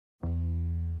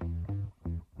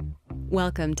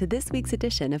Welcome to this week's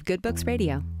edition of Good Books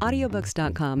Radio.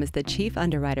 Audiobooks.com is the chief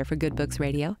underwriter for Good Books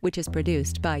Radio, which is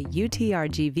produced by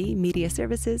UTRGV Media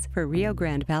Services for Rio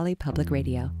Grande Valley Public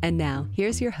Radio. And now,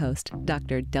 here's your host,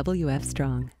 Dr. W.F.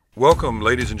 Strong. Welcome,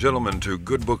 ladies and gentlemen, to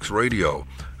Good Books Radio.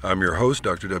 I'm your host,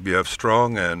 Dr. W.F.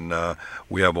 Strong, and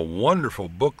we have a wonderful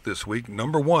book this week,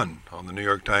 number one on the New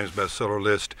York Times bestseller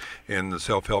list in the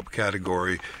self-help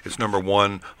category. It's number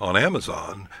one on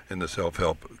Amazon in the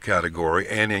self-help category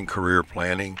and in career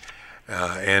planning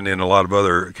and in a lot of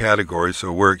other categories.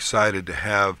 So we're excited to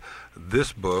have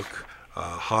this book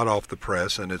hot off the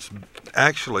press, and it's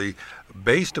actually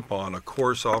based upon a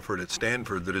course offered at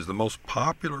Stanford that is the most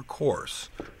popular course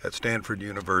at Stanford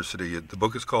University. The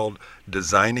book is called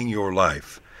Designing Your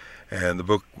Life, and the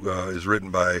book is written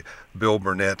by Bill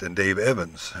Burnett and Dave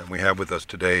Evans. And we have with us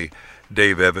today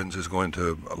Dave Evans, who's going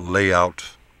to lay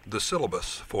out the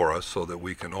syllabus for us so that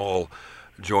we can all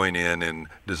join in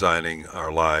designing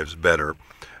our lives better.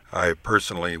 I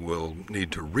personally will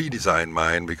need to redesign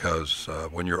mine because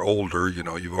when you're older,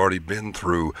 you've already been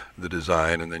through the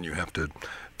design and then you have to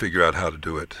figure out how to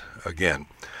do it again.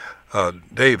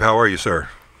 Dave, how are you, sir?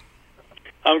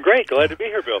 I'm great. Glad to be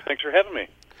here, Bill. Thanks for having me.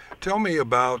 Tell me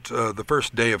about the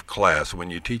first day of class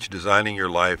when you teach Designing Your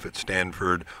Life at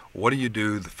Stanford. What do you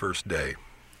do the first day?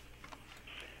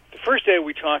 First day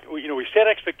we set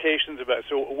expectations about,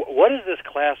 so what is this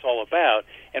class all about,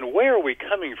 and where are we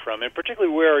coming from, and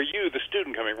particularly where are you, the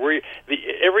student, coming?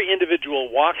 Every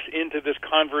individual walks into this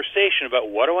conversation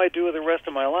about what do I do with the rest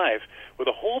of my life with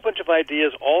a whole bunch of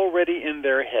ideas already in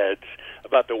their heads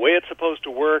about the way it's supposed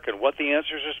to work and what the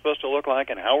answers are supposed to look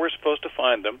like and how we're supposed to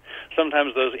find them.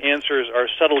 Sometimes those answers are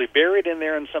subtly buried in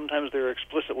there, and sometimes they're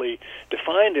explicitly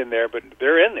defined in there, but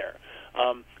they're in there.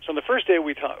 So on the first day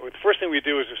the first thing we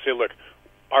do is we say, look,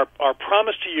 our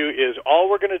promise to you is all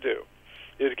we're going to do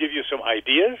is give you some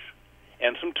ideas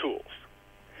and some tools.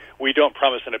 We don't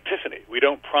promise an epiphany. We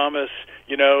don't promise,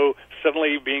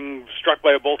 suddenly being struck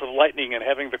by a bolt of lightning and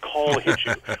having the call hit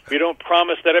you. We don't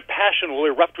promise that a passion will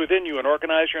erupt within you and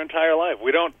organize your entire life.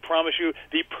 We don't promise you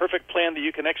the perfect plan that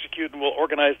you can execute and will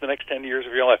organize the next 10 years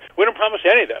of your life. We don't promise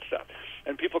any of that stuff.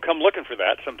 And people come looking for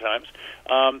that sometimes.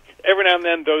 Every now and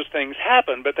then those things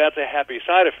happen, but that's a happy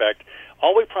side effect.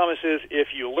 All we promise is if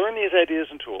you learn these ideas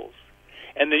and tools,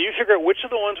 and then you figure out which of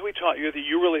the ones we taught you that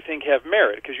you really think have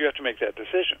merit, because you have to make that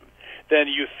decision, then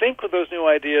you think with those new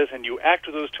ideas and you act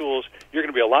with those tools, you're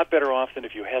going to be a lot better off than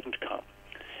if you hadn't come.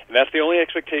 And that's the only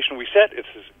expectation we set. It's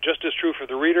just as true for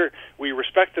the reader. We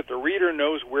respect that the reader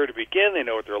knows where to begin, they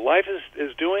know what their life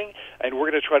is doing, and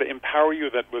we're going to try to empower you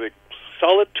with a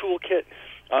solid toolkit,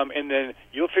 and then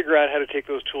you'll figure out how to take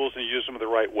those tools and use them the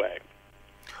right way.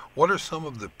 What are some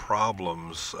of the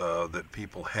problems that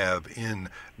people have in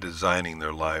designing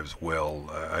their lives well?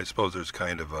 I suppose there's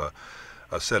kind of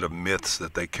a set of myths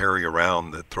that they carry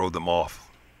around that throw them off.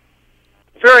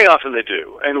 Very often they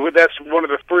do, and that's one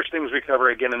of the first things we cover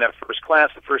again in that first class.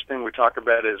 The first thing we talk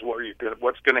about is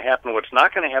what's going to happen, what's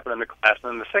not going to happen in the class,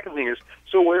 and then the second thing is,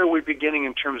 so where are we beginning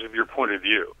in terms of your point of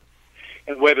view?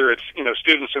 And whether it's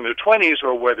students in their 20s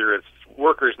or whether it's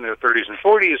workers in their 30s and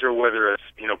 40s or whether it's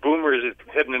boomers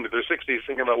heading into their 60s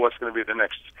thinking about what's going to be the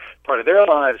next part of their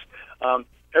lives,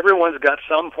 everyone's got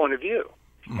some point of view.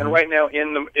 Mm-hmm. And right now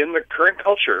in the current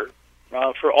culture,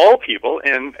 for all people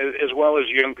and as well as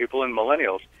young people and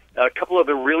millennials, a couple of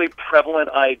the really prevalent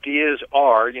ideas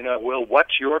are,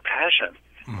 what's your passion?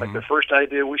 Mm-hmm. Like the first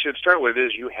idea we should start with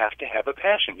is you have to have a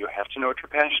passion. You have to know what your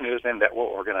passion is, and that will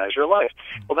organize your life.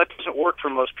 Well, that doesn't work for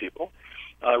most people.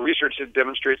 Research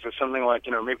demonstrates that something like,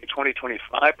 maybe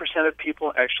 20-25% of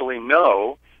people actually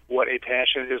know what a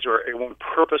passion is or a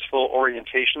purposeful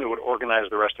orientation that would organize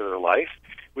the rest of their life.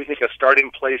 We think a starting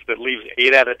place that leaves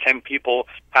 8 out of 10 people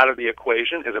out of the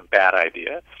equation is a bad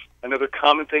idea. Another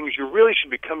common thing is you really should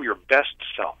become your best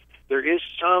self. There is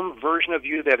some version of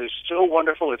you that is so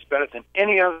wonderful, it's better than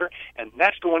any other, and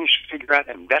that's the one you should figure out,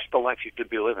 and that's the life you should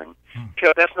be living.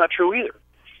 Because that's not true either.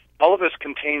 All of us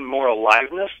contain more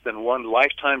aliveness than one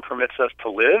lifetime permits us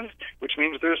to live, which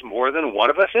means there's more than one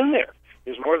of us in there.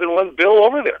 There's more than one Bill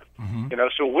over there. Mm-hmm.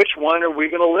 So which one are we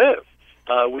going to live?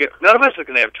 None of us are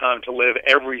going to have time to live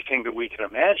everything that we can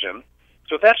imagine.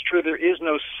 So if that's true, there is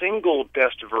no single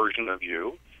best version of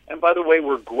you. And by the way,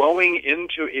 we're growing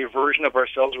into a version of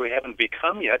ourselves we haven't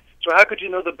become yet. So how could you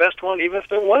know the best one even if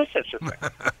there was such a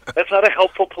thing? That's not a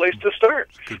helpful place to start.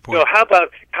 Good point. So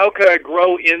how could I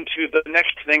grow into the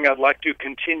next thing I'd like to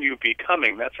continue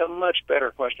becoming? That's a much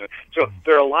better question. So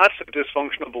there are lots of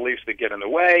dysfunctional beliefs that get in the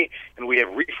way, and we have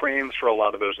reframes for a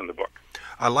lot of those in the book.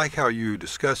 I like how you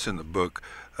discuss in the book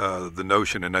the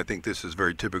notion, and I think this is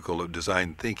very typical of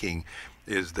design thinking,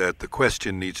 is that the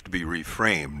question needs to be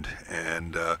reframed,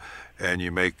 and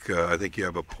you make I think you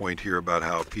have a point here about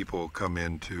how people come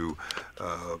into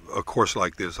a course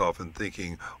like this often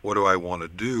thinking, what do I want to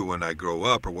do when I grow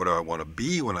up, or what do I want to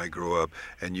be when I grow up,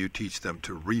 and you teach them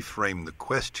to reframe the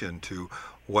question to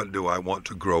what do I want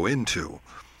to grow into.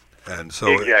 And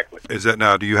so exactly. Is that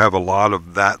now, do you have a lot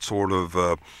of that sort of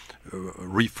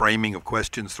reframing of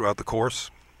questions throughout the course?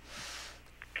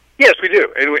 Yes, we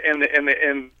do,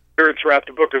 and throughout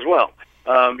the book as well.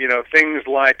 Things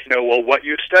like, well, what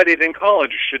you studied in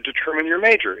college should determine your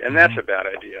major, and that's a bad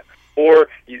idea. Or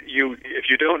if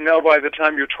you don't know by the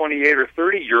time you're 28 or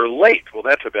 30, you're late. Well,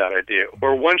 that's a bad idea.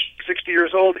 Or once you're 60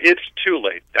 years old, it's too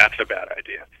late. That's a bad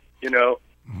idea.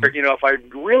 If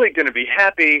I'm really going to be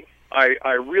happy,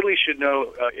 I really should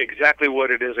know exactly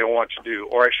what it is I want to do,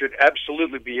 or I should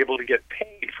absolutely be able to get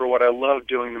paid for what I love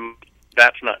doing.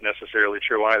 That's not necessarily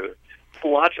true either.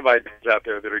 Lots of ideas out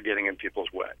there that are getting in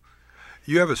people's way.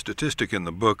 You have a statistic in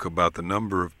the book about the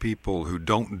number of people who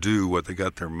don't do what they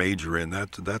got their major in.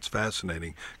 That's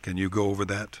fascinating. Can you go over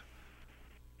that?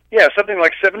 Yeah, something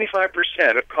like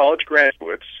 75% of college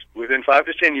graduates within 5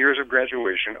 to 10 years of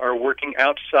graduation are working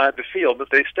outside the field that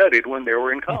they studied when they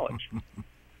were in college.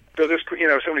 So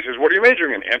somebody says, what are you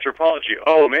majoring in? Anthropology.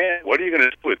 Oh, man, what are you going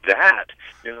to do with that?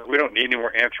 We don't need any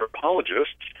more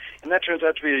anthropologists. And that turns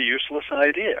out to be a useless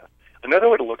idea. Another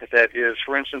way to look at that is,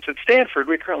 for instance, at Stanford,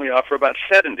 we currently offer about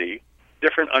 70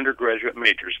 different undergraduate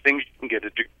majors, things you can get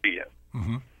a degree in.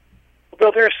 Mm-hmm.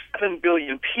 Well, there are 7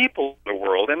 billion people in the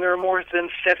world, and there are more than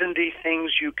 70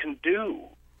 things you can do.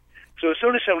 So as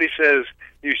soon as somebody says,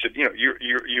 you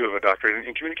have a doctorate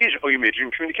in communication. Oh, you majored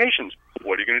in communications.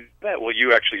 What are you going to do with that? Well,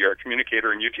 you actually are a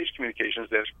communicator, and you teach communications.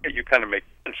 You kind of make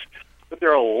sense. But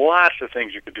there are lots of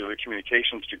things you could do with a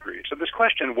communications degree. So this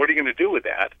question, what are you going to do with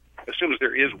that, as soon as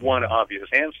there is one obvious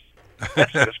answer,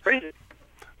 that's crazy.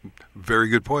 Very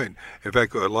good point. In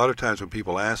fact, a lot of times when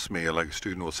people ask me, like a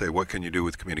student will say, what can you do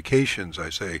with communications? I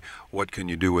say, what can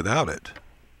you do without it?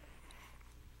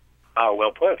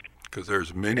 Well put. Because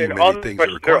there's many things that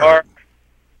are required.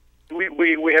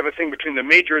 We have a thing between the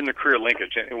major and the career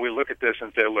linkage, and we look at this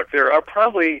and say, look, there are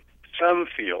probably some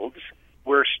fields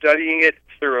where studying it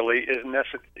thoroughly is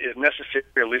necessary,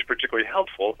 or at least particularly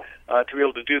helpful, to be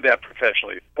able to do that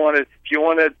professionally. If you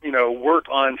want to, work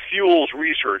on fuels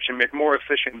research and make more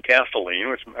efficient gasoline,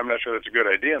 which I'm not sure that's a good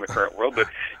idea in the current world, but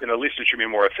at least it should be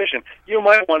more efficient. You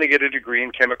might want to get a degree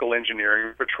in chemical engineering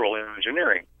or petroleum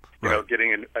engineering. Right.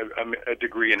 Getting a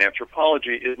degree in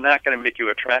anthropology is not going to make you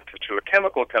attractive to a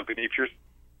chemical company if you're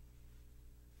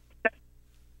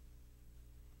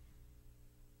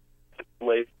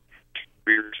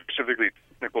specifically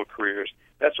technical careers.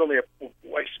 That's only a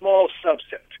small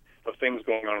subset of things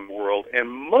going on in the world, and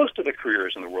most of the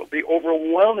careers in the world, the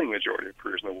overwhelming majority of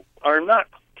careers in the world, are not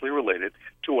closely related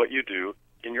to what you do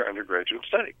in your undergraduate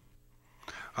study.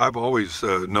 I've always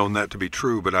known that to be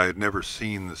true, but I had never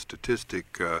seen the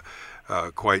statistic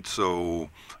quite so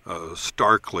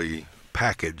starkly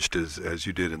packaged as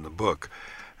you did in the book.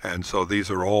 And so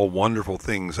these are all wonderful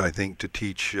things, I think, to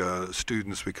teach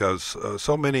students, because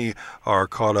so many are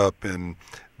caught up in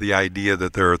the idea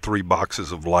that there are 3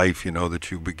 boxes of life,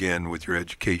 that you begin with your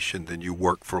education, then you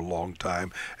work for a long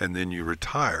time, and then you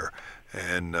retire.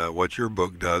 And what your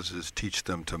book does is teach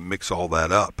them to mix all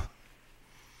that up.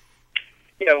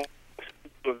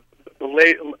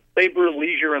 The labor,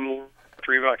 leisure, and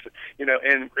 3 boxes. And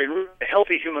a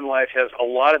healthy human life has a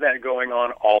lot of that going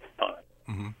on all the time.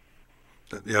 Mm-hmm.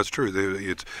 Yeah, it's true.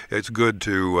 It's good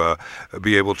to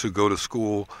be able to go to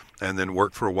school and then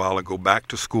work for a while and go back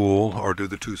to school, or do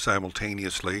the two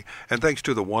simultaneously. And thanks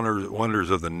to the wonders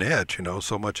of the net,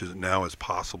 so much now is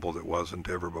possible that wasn't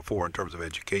ever before in terms of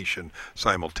education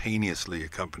simultaneously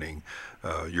accompanying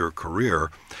your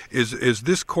career. Is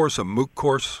this course a MOOC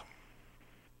course?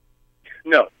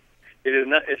 No. It is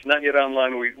not. It's not yet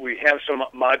online. We have some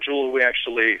module. We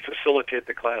actually facilitate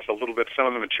the class a little bit. Some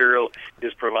of the material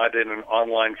is provided in an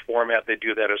online format. They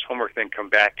do that as homework, then come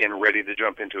back in ready to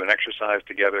jump into an exercise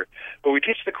together. But we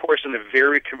teach the course in a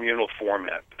very communal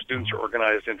format. Students are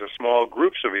organized into small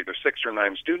groups of either 6 or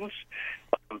 9 students.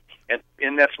 And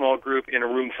in that small group, in a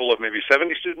room full of maybe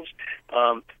 70 students,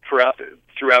 throughout the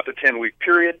 10-week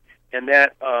period, and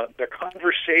that the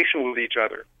conversation with each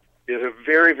other is a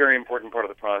very, very important part of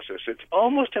the process. It's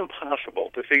almost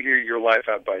impossible to figure your life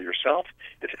out by yourself.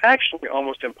 It's actually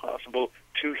almost impossible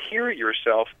to hear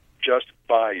yourself just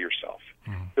by yourself.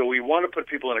 Mm-hmm. So we want to put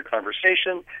people in a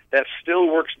conversation that still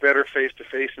works better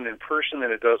face-to-face and in person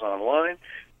than it does online.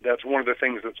 That's one of the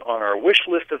things that's on our wish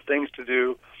list of things to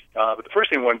do. But the first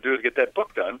thing we want to do is get that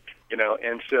book done,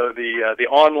 and so the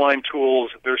online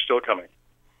tools, they're still coming.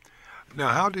 Now,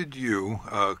 how did you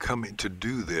come in to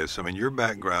do this? I mean, your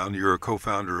background, you're a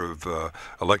co-founder of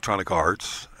Electronic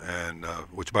Arts, and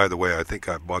which, by the way, I think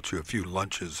I've bought you a few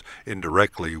lunches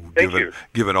indirectly,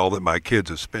 given all that my kids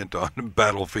have spent on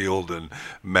Battlefield and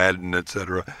Madden,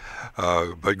 etc.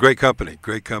 But great company,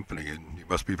 and you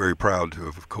must be very proud to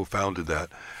have co-founded that.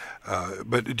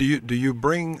 But do you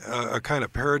bring a kind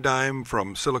of paradigm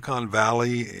from Silicon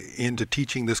Valley into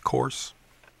teaching this course?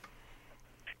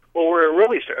 Well,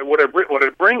 what I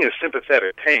bring is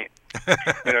sympathetic pain.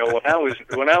 When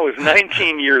I was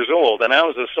 19 years old and I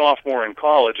was a sophomore in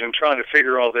college and trying to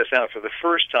figure all this out for the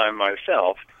first time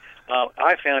myself,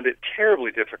 I found it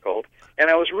terribly difficult, and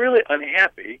I was really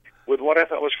unhappy with what I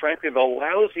thought was, frankly, the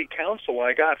lousy counsel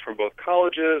I got from both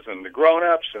colleges and the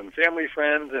grown-ups and family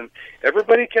friends, and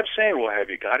everybody kept saying, well, have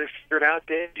you got it figured out,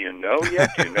 Dave? Do you know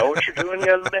yet? Do you know what you're doing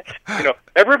yet?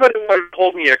 Everybody wanted to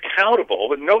hold me accountable,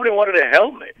 but nobody wanted to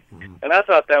help me. And I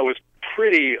thought that was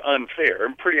pretty unfair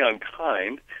and pretty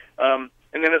unkind.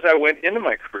 And then as I went into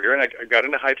my career, and I got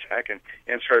into high tech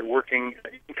and started working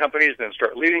in companies, then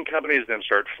start leading companies, then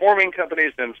start forming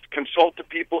companies, then consult to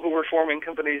people who were forming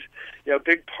companies. A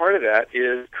big part of that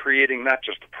is creating not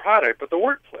just the product, but the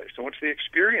workplace. And what's the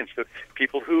experience that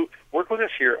people who work with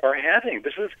us here are having?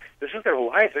 This is their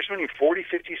life. They're spending 40,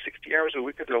 50, 60 hours a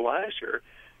week of their lives here.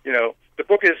 The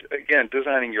book is, again,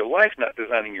 designing your life, not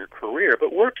designing your career,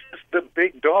 but work is the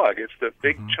big dog. It's the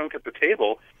big chunk at the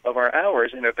table of our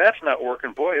hours, and if that's not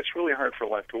working, boy, it's really hard for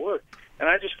life to work. And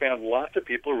I just found lots of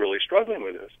people really struggling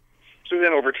with this. So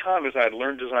then over time, as I had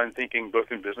learned design thinking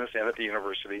both in business and at the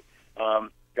university, I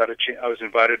was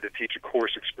invited to teach a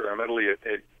course experimentally at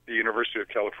the University of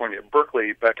California at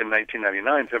Berkeley back in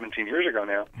 1999, 17 years ago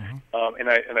now. And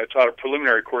I taught a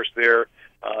preliminary course there.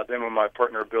 Then when my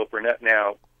partner, Bill Burnett,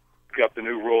 now got the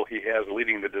new role he has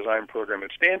leading the design program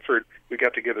at Stanford, we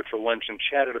got together for lunch and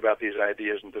chatted about these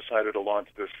ideas and decided to launch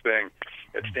this thing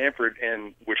at Stanford,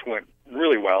 and which went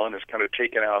really well and has kind of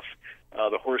taken off.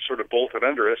 The horse sort of bolted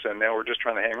under us, and now we're just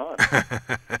trying to hang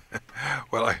on.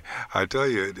 Well, I tell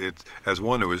you, it's as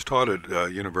one who has taught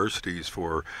at universities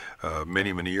for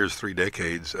many, many years, 3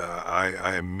 decades,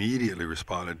 I immediately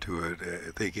responded to it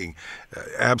thinking,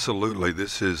 absolutely,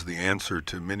 this is the answer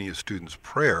to many a student's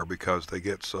prayer, because they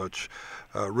get such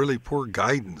really poor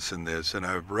guidance in this. And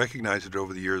I've recognized it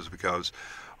over the years because,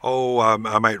 I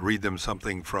might read them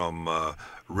something from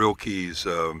Rilke's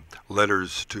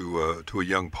letters to a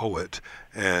young poet,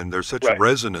 and there's such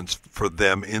resonance for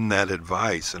them in that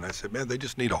advice. And I said, man, they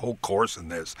just need a whole course in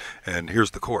this. And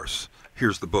here's the course.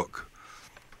 Here's the book.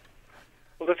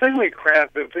 Well, the thing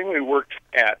we worked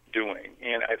at doing,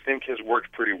 and I think has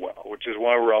worked pretty well, which is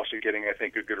why we're also getting, I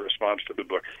think, a good response to the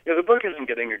book. The book isn't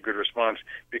getting a good response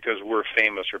because we're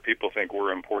famous or people think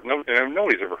we're important.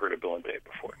 Nobody's ever heard of Bill and Dave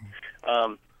before.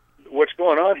 What's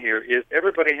going on here is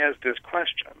everybody has this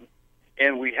question,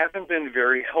 and we haven't been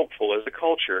very helpful as a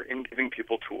culture in giving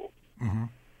people tools.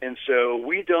 And so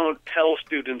we don't tell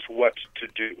students what to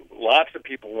do. Lots of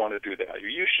people want to do that.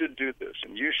 You should do this,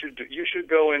 and you should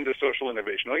go into social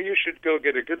innovation, or you should go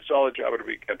get a good, solid job at a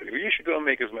big company, or you should go and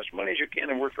make as much money as you can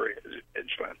and work for a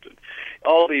hedge fund. And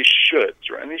all these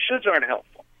shoulds, right? And these shoulds aren't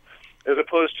helpful. As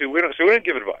opposed to, we don't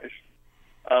give advice.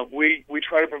 We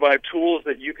try to provide tools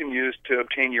that you can use to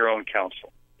obtain your own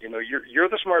counsel. You're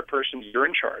the smart person. You're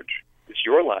in charge. It's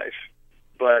your life.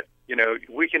 But,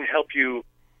 we can help you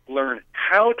learn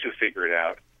how to figure it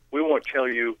out. We won't tell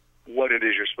you what it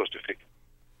is you're supposed to figure.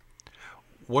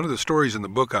 One of the stories in the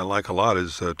book I like a lot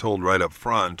is told right up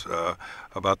front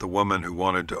about the woman who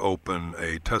wanted to open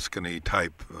a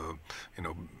Tuscany-type,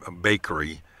 a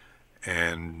bakery,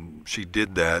 and she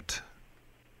did that.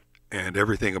 And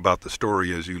everything about the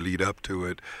story as you lead up to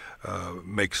it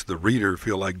makes the reader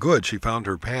feel like, good, she found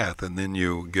her path, and then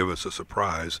you give us a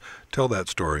surprise. Tell that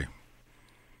story.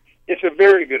 It's a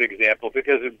very good example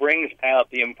because it brings out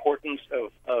the importance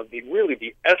of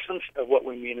the essence of what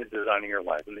we mean in designing your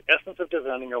life. And the essence of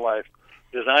designing your life,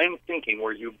 design thinking,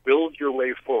 where you build your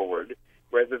way forward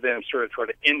rather than sort of try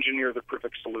to engineer the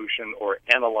perfect solution or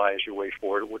analyze your way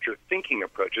forward, which are thinking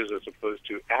approaches as opposed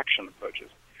to action approaches.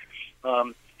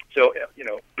 So,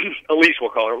 Elise, we'll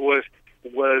call her, was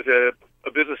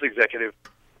a business executive,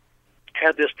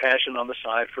 had this passion on the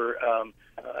side for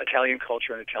Italian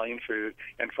culture and Italian food,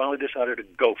 and finally decided to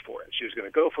go for it. She was going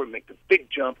to go for it, make the big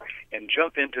jump, and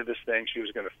jump into this thing. She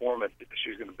was going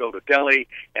to build a deli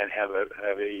and have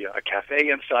a cafe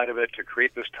inside of it to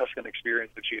create this Tuscan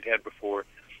experience that she had before.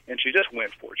 And she just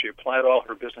went for it. She applied all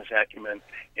her business acumen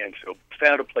and so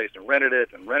found a place and rented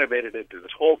it and renovated it, did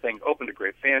this whole thing, opened to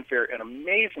great fanfare, and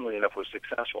amazingly enough was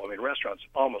successful. I mean, restaurants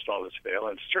almost always fail,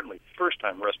 and certainly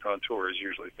first-time restaurateurs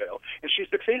usually fail. And she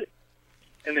succeeded.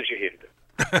 And then she hated it.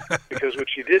 Because what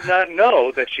she did not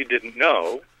know that she didn't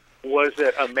know was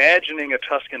that imagining a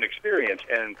Tuscan experience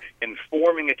and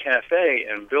informing a cafe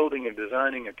and building and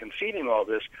designing and conceiving all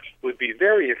this would be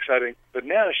very exciting. But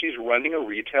now she's running a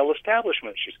retail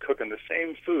establishment. She's cooking the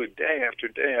same food day after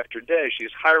day after day.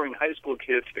 She's hiring high school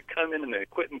kids to come in and they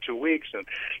quit in 2 weeks, and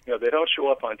they don't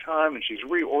show up on time, and she's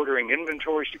reordering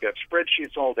inventory. She's got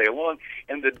spreadsheets all day long,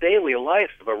 and the daily life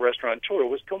of a restaurateur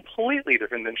was completely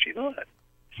different than she thought.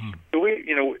 So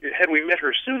had we met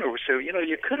her sooner, we said,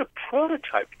 you could have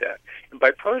prototyped that. And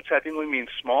by prototyping, we mean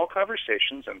small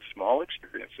conversations and small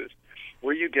experiences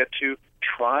where you get to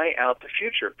try out the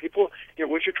future. People,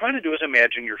 what you're trying to do is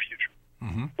imagine your future.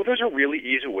 Mm-hmm. Well, there's a really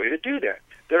easy way to do that.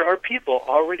 There are people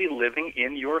already living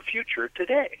in your future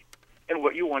today. And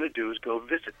what you want to do is go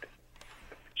visit them.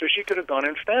 So she could have gone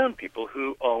and found people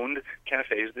who owned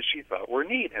cafes that she thought were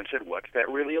neat and said, what's that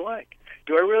really like?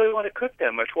 Do I really want to cook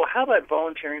that much? Well, how about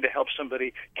volunteering to help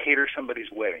somebody cater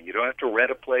somebody's wedding? You don't have to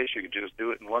rent a place. You can just do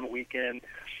it in one weekend.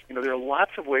 There are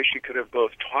lots of ways she could have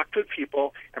both talked with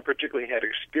people and particularly had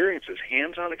experiences,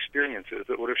 hands-on experiences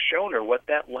that would have shown her what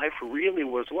that life really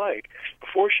was like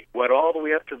before she went all the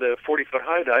way up to the 40-foot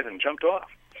high dive and jumped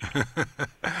off.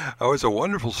 Oh, it's a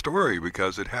wonderful story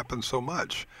because it happens so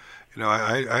much.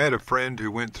 I had a friend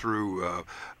who went through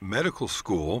medical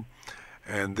school,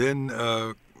 and then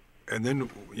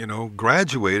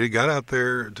graduated, got out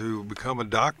there to become a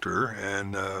doctor,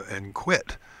 and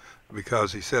quit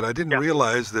because he said, I didn't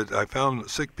realize that I found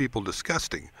sick people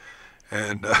disgusting,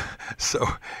 and so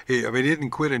he didn't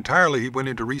quit entirely. He went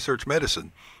into research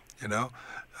medicine,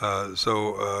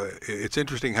 So it's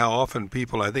interesting how often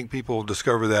I think people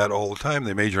discover that all the time.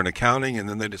 They major in accounting, and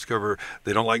then they discover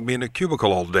they don't like being in a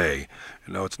cubicle all day.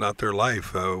 It's not their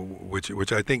life,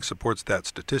 which I think supports that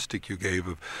statistic you gave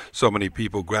of so many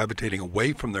people gravitating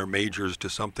away from their majors to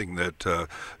something that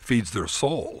feeds their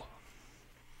soul.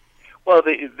 Well,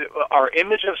 our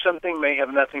image of something may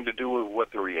have nothing to do with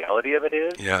what the reality of it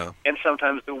is. Yeah. And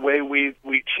sometimes the way we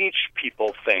teach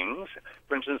people things,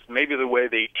 for instance, maybe the way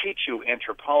they teach you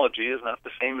anthropology is not the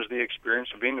same as the experience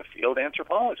of being a field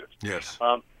anthropologist. Yes.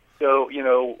 So,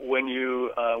 when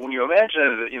you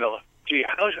imagine that, gee,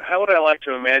 how would I like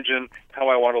to imagine how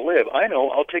I want to live? I know,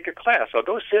 I'll take a class. I'll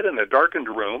go sit in a darkened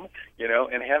room,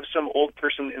 and have some old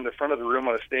person in the front of the room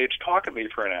on a stage talk at me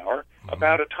for an hour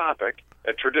about a topic,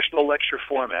 a traditional lecture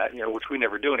format, which we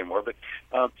never do anymore. But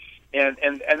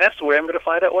and that's the way I'm going to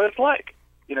find out what it's like.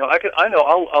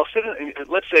 I'll sit in,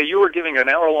 let's say you were giving an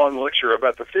hour-long lecture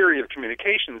about the theory of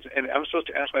communications, and I'm supposed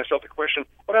to ask myself the question,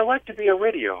 would I like to be a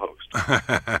radio host?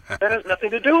 That has nothing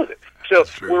to do with it. So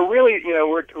we're really,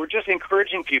 we're just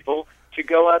encouraging people to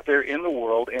go out there in the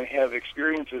world and have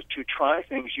experiences to try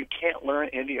things you can't learn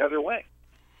any other way.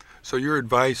 So your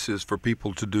advice is for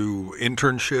people to do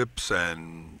internships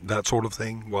and that sort of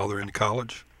thing while they're in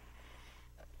college?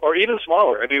 Or even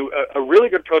smaller. A really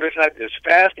good prototype is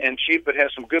fast and cheap, but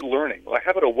has some good learning. Like,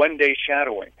 how about a one-day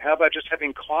shadowing? How about just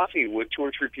having coffee with 2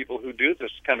 or 3 people who do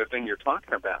this kind of thing you're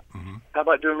talking about? Mm-hmm. How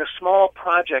about doing a small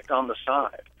project on the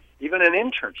side? Even an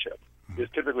internship is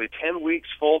typically 10 weeks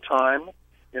full-time,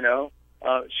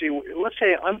 let's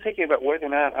say I'm thinking about whether or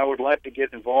not I would like to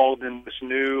get involved in this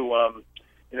new,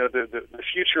 the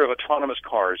future of autonomous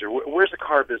cars, or where's the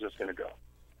car business going to go?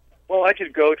 Well, I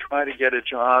could go try to get a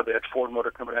job at Ford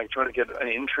Motor Company. I could try to get an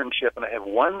internship, and I have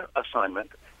one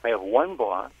assignment. I have one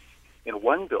boss in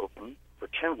one building for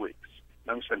 10 weeks.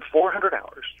 And I'm going to spend 400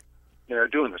 hours,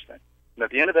 doing this thing. And at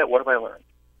the end of that, what have I learned?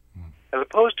 As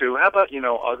opposed to, how about,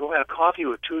 I'll go have coffee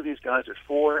with 2 of these guys at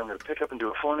 4. I'm going to pick up and do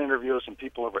a phone interview with some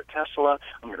people over at Tesla.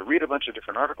 I'm going to read a bunch of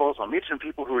different articles. I'll meet some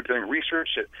people who are doing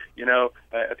research at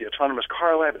the Autonomous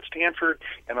Car Lab at Stanford.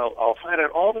 And I'll find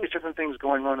out all these different things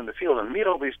going on in the field and meet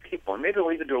all these people. And maybe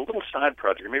I'll even do a little side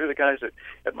project. Maybe the guys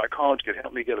at my college could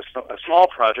help me get a small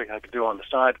project I could do on the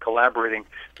side, collaborating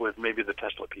with maybe the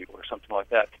Tesla people or something like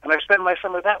that. And I spend my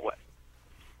summer that way.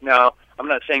 Now, I'm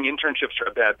not saying internships are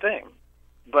a bad thing.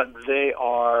 But they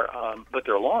are, but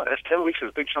they're long. That's 10 weeks is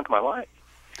a big chunk of my life.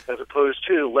 As opposed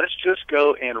to, let's just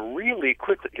go and really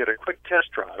quickly get a quick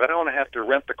test drive. I don't want to have to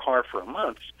rent the car for a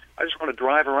month. I just want to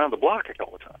drive around the block a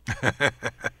couple of times.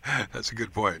 That's a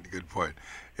good point. Good point.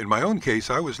 In my own case,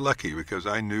 I was lucky because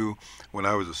I knew when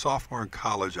I was a sophomore in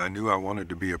college, I knew I wanted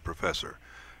to be a professor.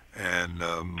 And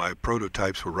my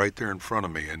prototypes were right there in front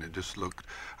of me, and it just looked,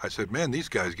 I said, man, these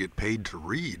guys get paid to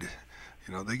read.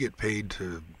 they get paid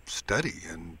to study,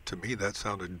 and to me that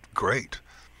sounded great.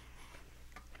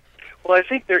 Well, I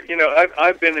think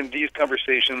I've been in these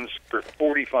conversations for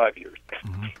 45 years,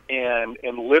 and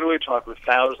literally talked with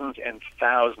thousands and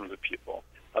thousands of people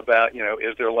about,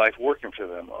 is their life working for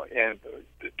them, and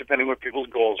depending what people's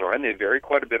goals are, and they vary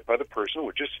quite a bit by the person,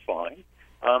 which is fine.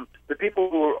 The people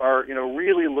who are,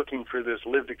 really looking for this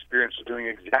lived experience of doing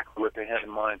exactly what they had in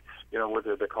mind,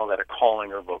 whether they call that a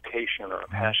calling or vocation or a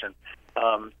passion.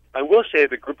 I will say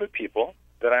the group of people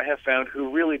that I have found who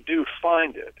really do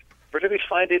find it, particularly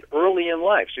find it early in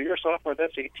life. So you're a sophomore,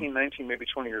 that's 18, 19, maybe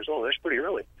 20 years old. That's pretty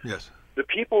early. Yes. The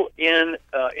people in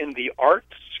the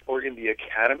arts or in the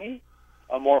academy,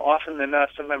 more often than not,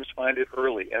 sometimes find it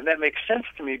early. And that makes sense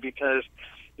to me because,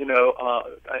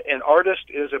 an artist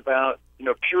is about,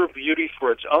 pure beauty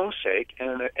for its own sake,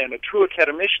 and a true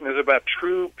academician is about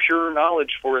true, pure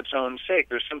knowledge for its own sake.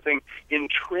 There's something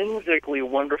intrinsically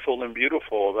wonderful and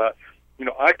beautiful about,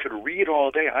 I could read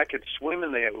all day, I could swim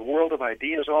in the world of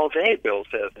ideas all day, Bill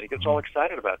says, and he gets all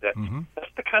excited about that.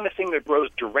 That's the kind of thing that grows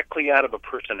directly out of a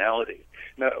personality.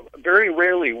 Now, very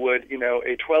rarely would,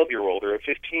 a 12-year-old or a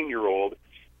 15-year-old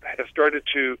have started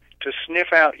to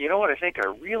sniff out, what I think I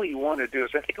really want to do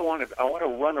is I want to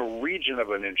run a region of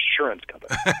an insurance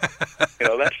company.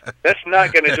 That's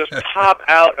not going to just pop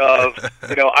out of,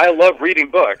 I love reading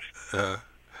books.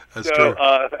 That's true.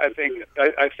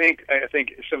 I think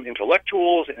some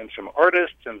intellectuals and some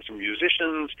artists and some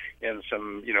musicians and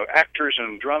some actors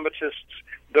and dramatists,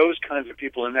 those kinds of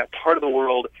people in that part of the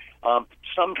world,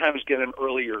 sometimes get an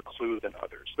earlier clue than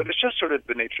others. But it's just sort of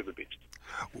the nature of the beast.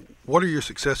 What are your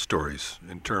success stories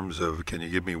in terms of, can you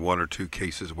give me one or two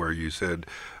cases where you said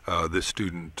this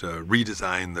student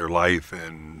redesigned their life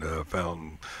and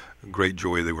found great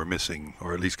joy they were missing,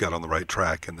 or at least got on the right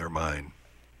track in their mind?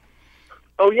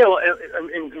 Oh yeah, well,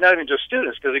 and not even just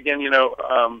students, because again,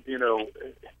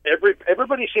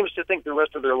 everybody seems to think the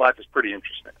rest of their life is pretty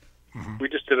interesting. We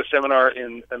just did a seminar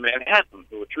in Manhattan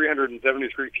with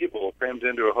 373 people crammed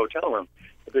into a hotel room,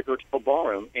 a big hotel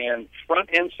ballroom, and front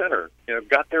and center,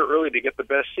 got there early to get the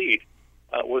best seat,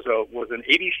 was an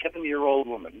 87-year-old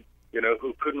woman,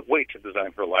 who couldn't wait to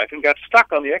design her life and got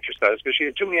stuck on the exercise because she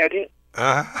had too many ideas.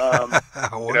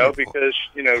 Because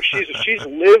she's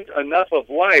lived enough of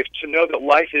life to know that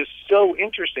life is so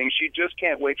interesting, she just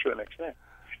can't wait for the next thing.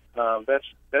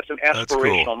 That's an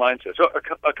aspirational mindset. So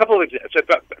a couple of examples.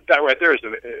 That right there is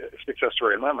a success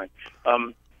story in my mind.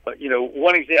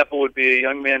 One example would be a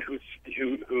young man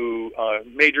who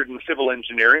majored in civil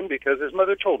engineering because his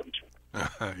mother told him to.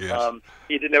 Yes.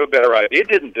 He didn't have a better idea. He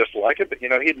didn't dislike it, but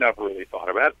he'd never really thought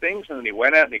about things. And then he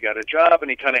went out and he got a job, and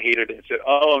he kind of hated it and said,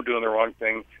 "Oh, I'm doing the wrong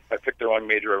thing. I picked the wrong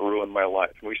major. I ruined my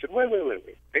life." And we said, "Wait,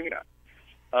 maybe not.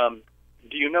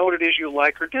 Do you know what it is you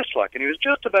like or dislike?" And he was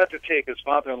just about to take his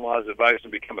father-in-law's advice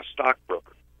and become a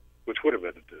stockbroker, which would have been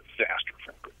a disaster,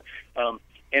 frankly.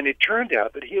 And it turned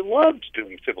out that he loved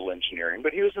doing civil engineering,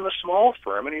 but he was in a small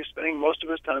firm, and he was spending most of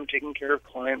his time taking care of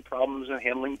client problems and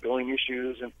handling billing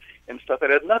issues and stuff that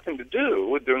had nothing to do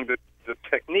with doing the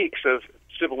techniques of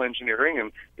civil engineering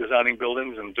and designing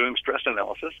buildings and doing stress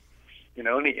analysis.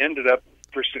 And he ended up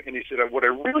and he said, what I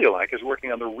really like is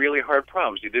working on the really hard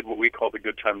problems. He did what we call the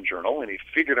Good Time Journal, and he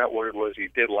figured out what it was he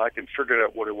did like and figured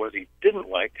out what it was he didn't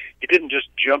like. He didn't just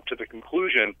jump to the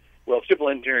conclusion, well, civil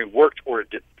engineering worked or it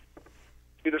didn't.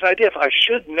 See, this idea, if I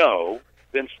should know,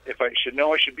 then if I should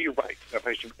know, I should be right.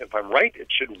 If I'm right, it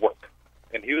should work.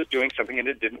 And he was doing something and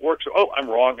it didn't work, so, I'm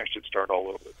wrong, I should start all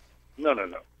over. No.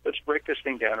 Let's break this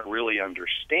thing down and really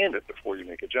understand it before you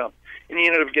make a jump. And he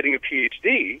ended up getting a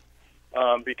PhD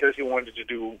because he wanted to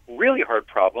do really hard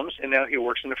problems, and now he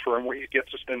works in a firm where he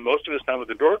gets to spend most of his time with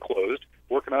the door closed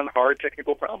working on hard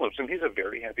technical problems, and he's a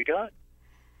very happy guy.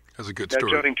 That's a good now,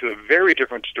 story. Jumping to a very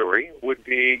different story would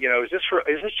be, is this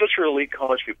just for elite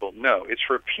college people? No, it's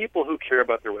for people who care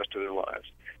about the rest of their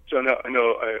lives. So I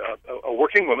know a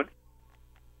working woman.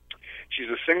 She's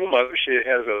a single mother. She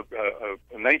has a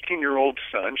 19-year-old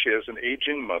son. She has an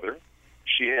aging mother.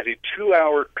 She has a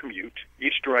 2-hour commute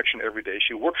each direction every day.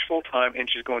 She works full-time, and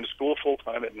she's going to school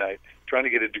full-time at night, trying to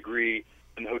get a degree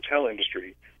in the hotel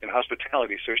industry and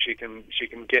hospitality so she can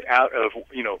get out of,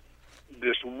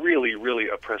 this really, really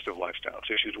oppressive lifestyle.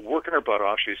 So she's working her butt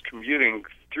off. She's commuting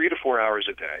 3 to 4 hours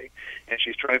a day, and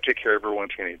she's trying to take care of her one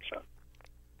teenage son.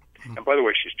 And by the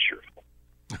way, she's cheerful.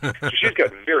 So she's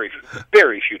got very,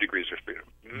 very few degrees of freedom.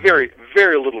 Very,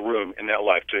 very little room in that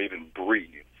life to even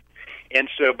breathe. And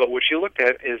so, but what she looked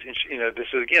at is, this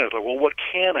is again, it's like, well, what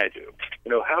can I do?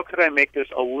 How could I make this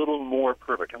a little more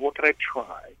perfect? And what could I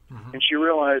try? And she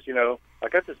realized, I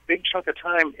got this big chunk of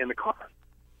time in the car.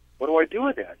 What do I do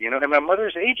with that? And my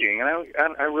mother's aging,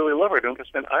 and I really love her.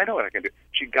 I know what I can do.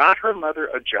 She got her mother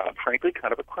a job, frankly,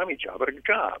 kind of a crummy job, but a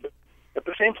job at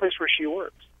the same place where she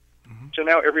works. Mm-hmm. So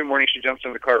now every morning she jumps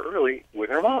in the car early with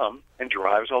her mom and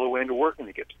drives all the way into work, and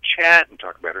they get to chat and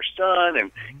talk about her son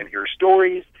and hear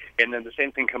stories, and then the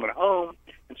same thing coming home.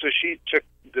 And so she took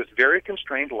this very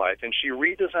constrained life, and she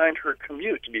redesigned her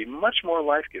commute to be much more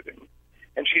life-giving.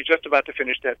 And she's just about to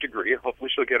finish that degree, and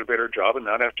hopefully she'll get a better job and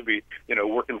not have to be,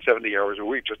 working 70 hours a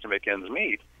week just to make ends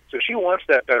meet. So she wants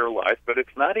that better life, but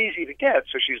it's not easy to get,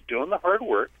 so she's doing the hard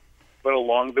work. But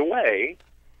along the way,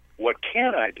 what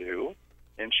can I do?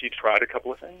 And she tried a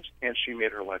couple of things, and she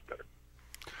made her life better.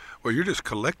 Well, you're just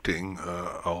collecting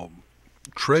a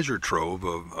treasure trove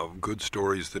of good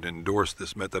stories that endorse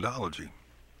this methodology.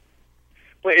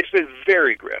 Well, it's been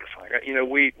very gratifying.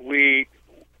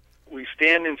 We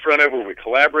stand in front of, or we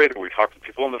collaborate, or we talk to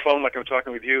people on the phone like I'm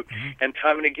talking with you, and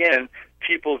time and again,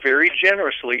 people very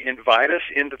generously invite us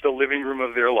into the living room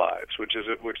of their lives, which is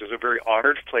a very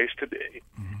honored place to be.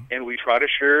 And we try to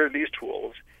share these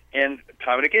tools. And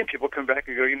time and again, people come back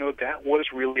and go, that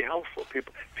was really helpful.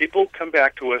 People come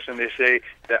back to us and they say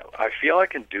that I feel I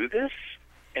can do this,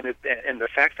 and the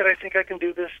fact that I think I can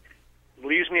do this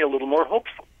leaves me a little more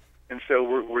hopeful. And so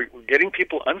we're getting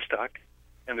people unstuck,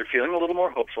 and they're feeling a little more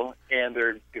hopeful, and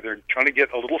they're trying to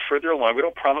get a little further along. We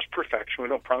don't promise perfection. We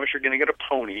don't promise you're going to get a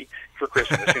pony for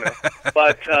Christmas,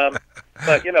 But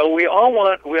we all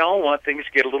want things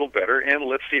to get a little better, and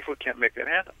let's see if we can't make that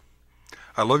happen.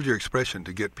 I loved your expression,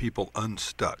 to get people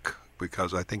unstuck,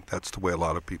 because I think that's the way a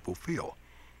lot of people feel.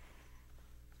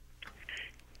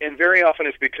 And very often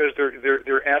it's because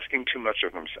they're asking too much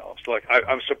of themselves. Like,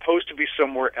 I'm supposed to be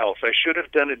somewhere else. I should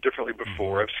have done it differently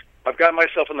before. I've got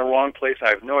myself in the wrong place. I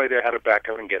have no idea how to back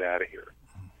up and get out of here.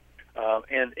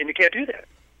 And you can't do that.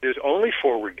 There's only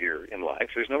forward gear in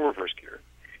life. There's no reverse gear.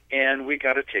 And we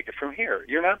got to take it from here.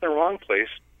 You're not in the wrong place.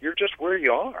 You're just where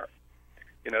you are.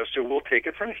 So we'll take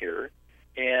it from here.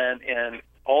 And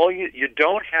you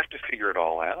don't have to figure it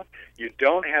all out. You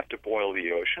don't have to boil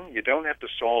the ocean. You don't have to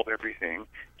solve everything.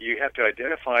 You have to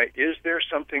identify, is there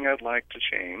something I'd like to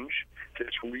change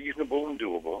that's reasonable and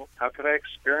doable? How could I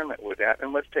experiment with that?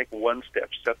 And let's take one step.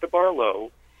 Set the bar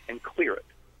low and clear it.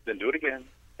 Then do it again.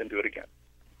 Then do it again.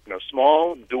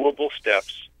 Small, doable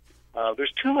steps.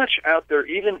 There's too much out there,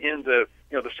 even in the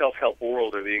self-help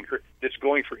world, or that's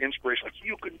going for inspiration. Like,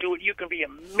 you can do it. You can be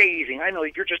amazing. I know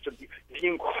you're just the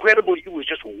incredible you was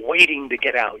just waiting to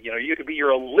get out. You could be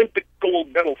your Olympic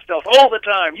gold medal self all the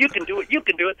time. You can do it. You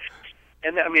can do it.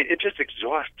 And it just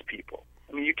exhausts people.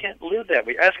 You can't live that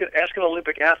way. Ask an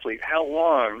Olympic athlete how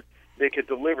long they could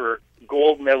deliver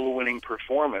gold medal winning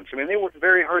performance. They work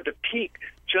very hard to peak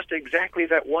just exactly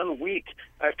that 1 week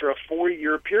after a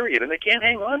 4-year period, and they can't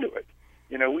hang on to it.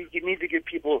 We need to give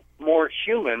people more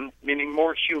human, meaning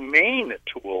more humane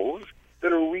tools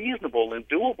that are reasonable and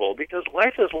doable, because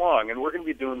life is long, and we're going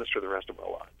to be doing this for the rest of our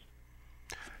lives.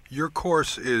 Your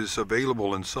course is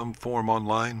available in some form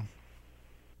online?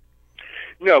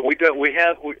 No, we don't.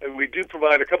 We do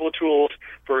provide a couple of tools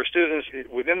for our students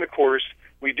within the course.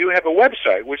 We do have a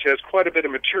website which has quite a bit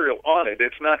of material on it.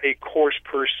 It's not a course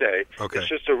per se. Okay. It's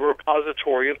just a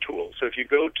repository of tools. So if you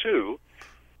go to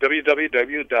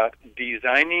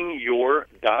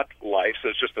www.designingyour.life, so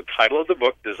it's just the title of the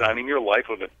book, Designing Your Life,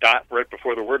 with a dot right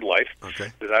before the word life.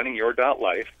 Okay.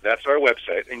 Designingyour.life. That's our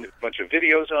website. And a bunch of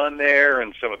videos on there,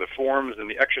 and some of the forms and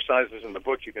the exercises in the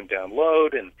book you can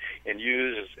download and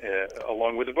use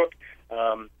along with the book.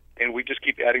 And we just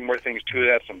keep adding more things to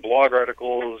that, some blog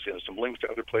articles, some links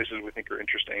to other places we think are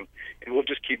interesting. And we'll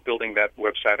just keep building that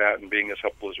website out and being as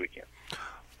helpful as we can.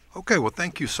 Okay, well,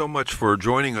 thank you so much for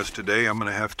joining us today. I'm going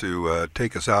to have to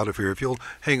take us out of here. If you'll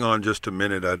hang on just a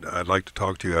minute, I'd like to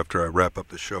talk to you after I wrap up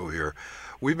the show here.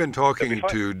 We've been talking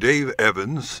to Dave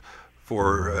Evans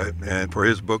for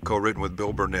his book co-written with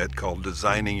Bill Burnett called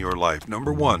Designing Your Life,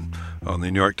 #1 on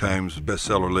the New York Times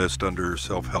bestseller list under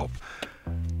self-help.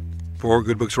 For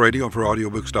Good Books Radio and for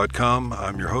audiobooks.com,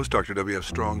 I'm your host, Dr. W.F.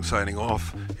 Strong, signing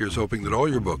off. Here's hoping that all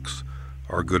your books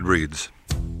are good reads.